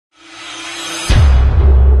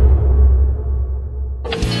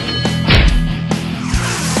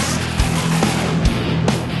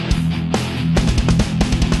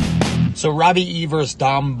Robbie E versus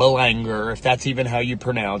Dom Boulanger, if that's even how you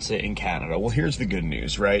pronounce it in Canada. Well, here's the good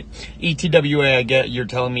news, right? E.T.W.A, I get you're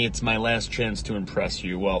telling me it's my last chance to impress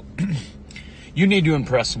you. Well, you need to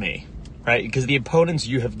impress me, right? Because the opponents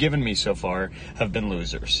you have given me so far have been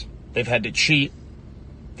losers. They've had to cheat.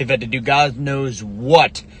 They've had to do God knows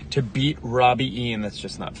what to beat Robbie E, and that's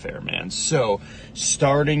just not fair, man. So,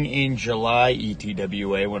 starting in July,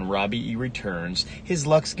 E.T.W.A, when Robbie E returns, his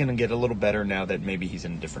luck's going to get a little better now that maybe he's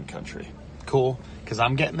in a different country. Cool? Because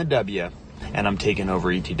I'm getting the W, and I'm taking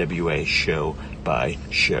over E.T.W.A show by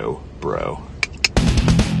show, bro.